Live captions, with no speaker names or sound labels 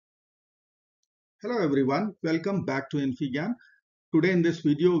Hello everyone, welcome back to infyGyan. Today in this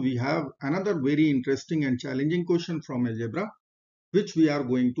video we have another very interesting and challenging question from Algebra which we are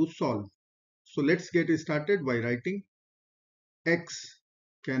going to solve. So let's get started by writing x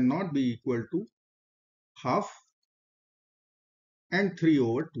cannot be equal to half and 3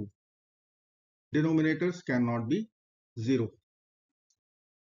 over 2. Denominators cannot be 0.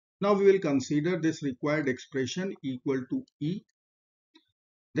 Now we will consider this required expression equal to e.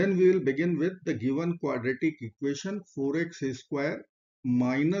 Then we will begin with the given quadratic equation 4x square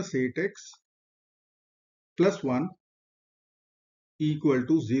minus 8x plus 1 equal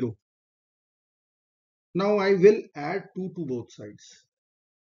to 0. Now I will add 2 to both sides.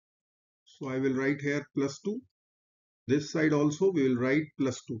 So I will write here plus 2. This side also we will write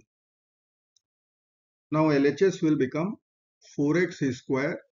plus 2. Now LHS will become 4x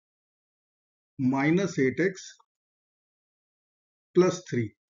square minus 8x plus 3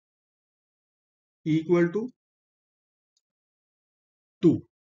 equal to 2.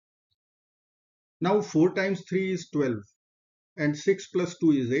 Now 4 times 3 is 12 and 6 plus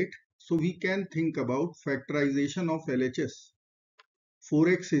 2 is 8. So we can think about factorization of LHS.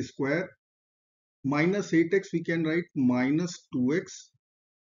 4x square minus 8x we can write minus 2x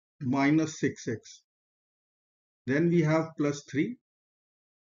minus 6x. Then we have plus 3.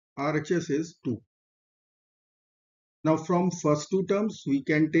 RHS is 2. Now from first two terms we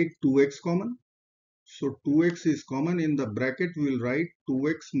can take 2x common. So 2x is common. In the bracket we will write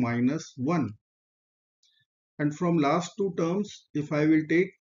 2x minus 1. And from last two terms if I will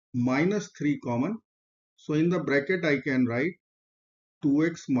take minus 3 common, so in the bracket I can write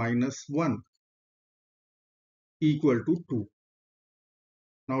 2x minus 1 equal to 2.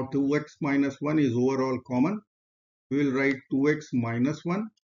 Now 2x minus 1 is overall common. We will write 2x minus 1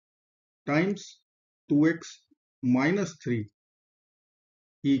 times 2x minus 3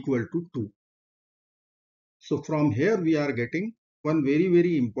 equal to 2. So from here we are getting one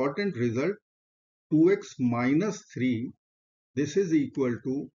very important result. 2x minus 3, this is equal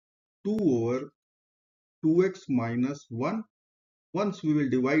to 2 over 2x minus 1. Once we will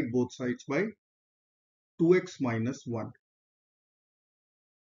divide both sides by 2x minus 1.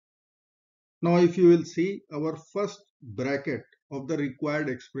 Now if you will see our first bracket of the required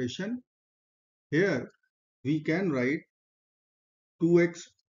expression, here we can write 2x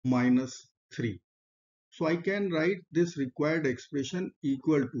minus 3. So I can write this required expression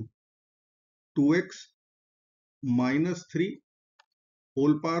equal to 2x minus 3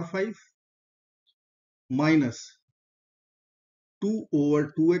 whole power 5 minus 2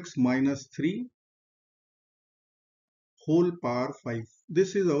 over 2x minus 3 whole power 5.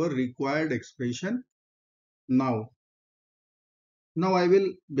 This is our required expression. Now I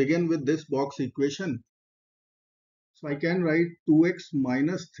will begin with this box equation. So I can write 2x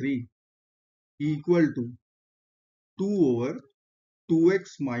minus 3 equal to 2 over 2x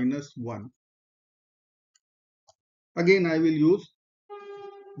minus 1. Again I will use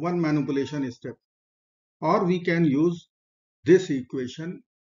one manipulation step, or we can use this equation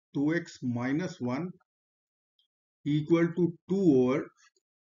 2x minus 1 equal to 2 over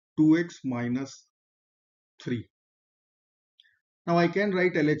 2x minus 3. Now I can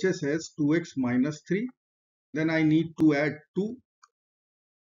write LHS as 2x minus 3. Then I need to add 2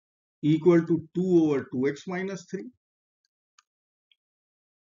 equal to 2 over 2x minus 3.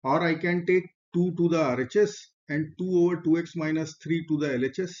 Or I can take 2 to the RHS and 2 over 2x minus 3 to the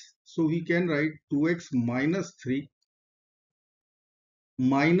LHS. So we can write 2x minus 3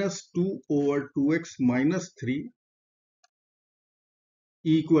 minus 2 over 2x minus 3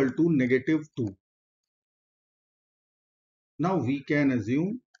 equal to negative 2. Now we can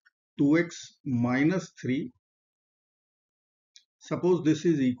assume 2x minus 3. Suppose this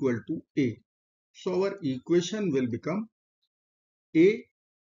is equal to a. So our equation will become a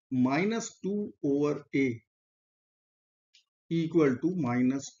minus 2 over a equal to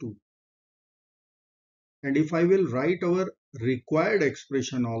minus 2. And if I will write our required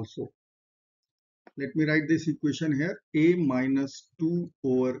expression also, let me write this equation here. A minus 2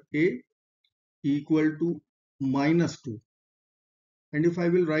 over a equal to minus 2. And if I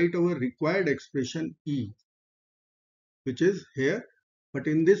will write our required expression e, which is here, but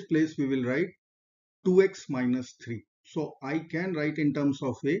in this place we will write 2x minus 3. So I can write in terms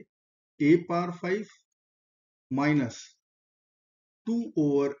of a power 5 minus 2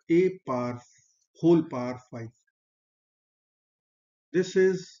 over a power whole power 5. This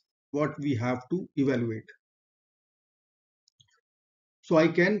is what we have to evaluate. So I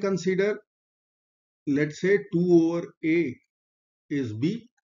can consider, let's say 2 over a is b.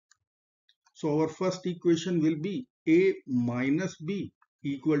 So our first equation will be a minus b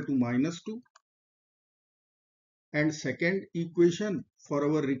equal to minus 2. And second equation for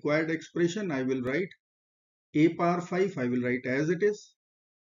our required expression, I will write a power 5, I will write as it is.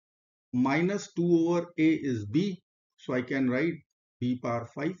 Minus 2 over a is b, so I can write b power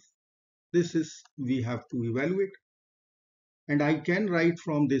 5. This is we have to evaluate. And I can write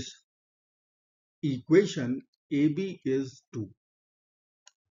from this equation ab is 2.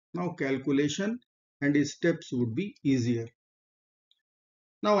 Now calculation and steps would be easier.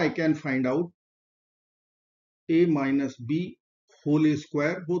 Now I can find out a minus b whole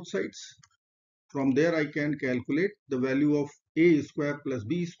square both sides. From there I can calculate the value of a square plus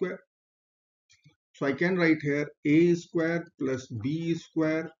b square. So I can write here a square plus b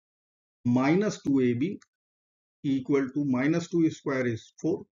square minus 2ab equal to minus 2 square is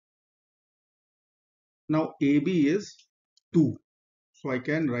 4. Now ab is 2. So I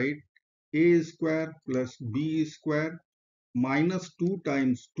can write a square plus b square minus 2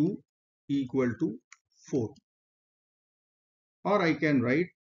 times 2 equal to 4. Or I can write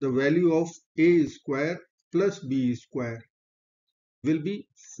the value of a square plus b square will be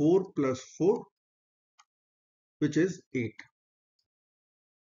 4 plus 4, which is 8.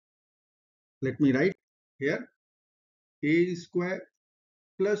 Let me write here a square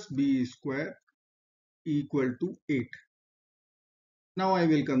plus b square equal to 8. Now I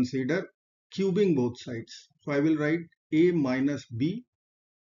will consider cubing both sides. So I will write a minus b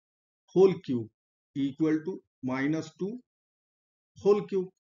whole cube equal to minus 2 whole cube.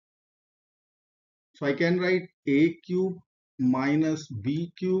 So I can write a cube minus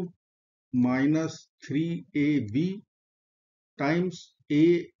b cube minus 3ab times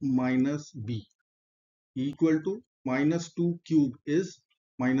a minus b equal to minus 2 cube is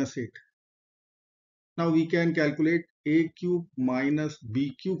minus 8. Now we can calculate a cube minus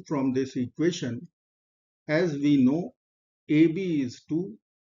b cube from this equation. As we know, ab is 2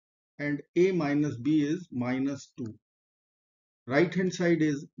 and a minus b is minus 2. Right hand side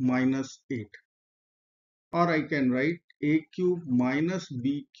is minus 8. Or I can write a cube minus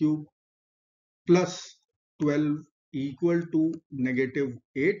b cube plus 12 equal to negative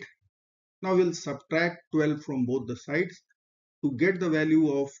 8. Now we'll subtract 12 from both the sides. To get the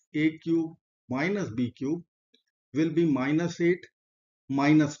value of a cube minus b cube will be minus 8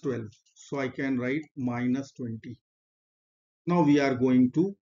 minus 12. So I can write minus 20. Now we are going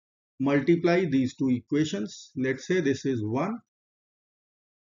to multiply these two equations. Let's say this is 1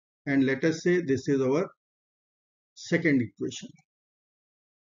 and let us say this is our second equation.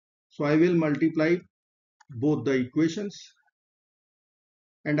 So I will multiply both the equations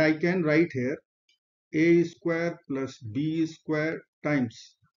and I can write here a square plus b square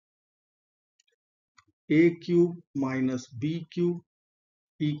times a cube minus b cube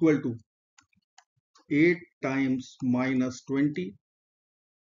equal to 8 times minus 20.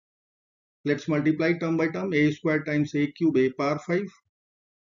 Let's multiply term by term. A square times a cube a power 5,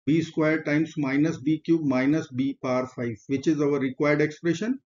 b square times minus b cube minus b power 5, which is our required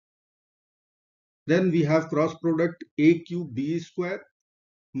expression. Then we have cross product a cube b square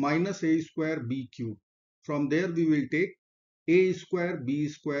minus a square b cube. From there we will take a square b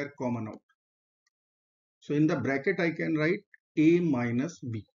square common out. So in the bracket I can write a minus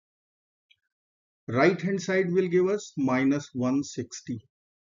b. Right hand side will give us minus 160.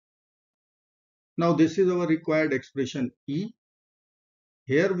 Now this is our required expression E.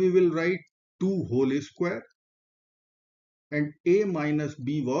 Here we will write 2 whole square and a minus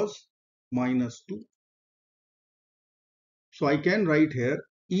b was minus 2. So I can write here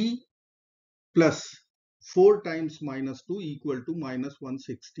E plus 4 times minus 2 equal to minus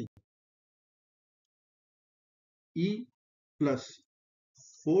 160. E plus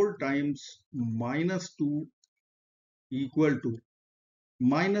 4 times minus 2 equal to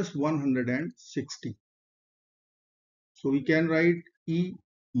minus 160. So we can write E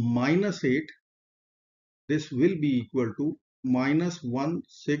minus 8. This will be equal to minus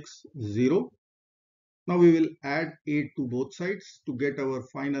 160. Now we will add 8 to both sides to get our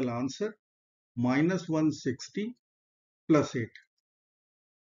final answer minus 160 plus 8,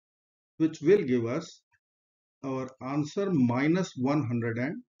 which will give us our answer minus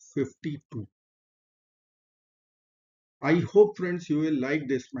 152. I hope friends you will like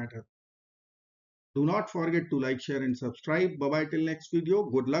this matter. Do not forget to like, share and subscribe. Bye bye till next video.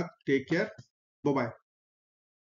 Good luck. Take care. Bye bye.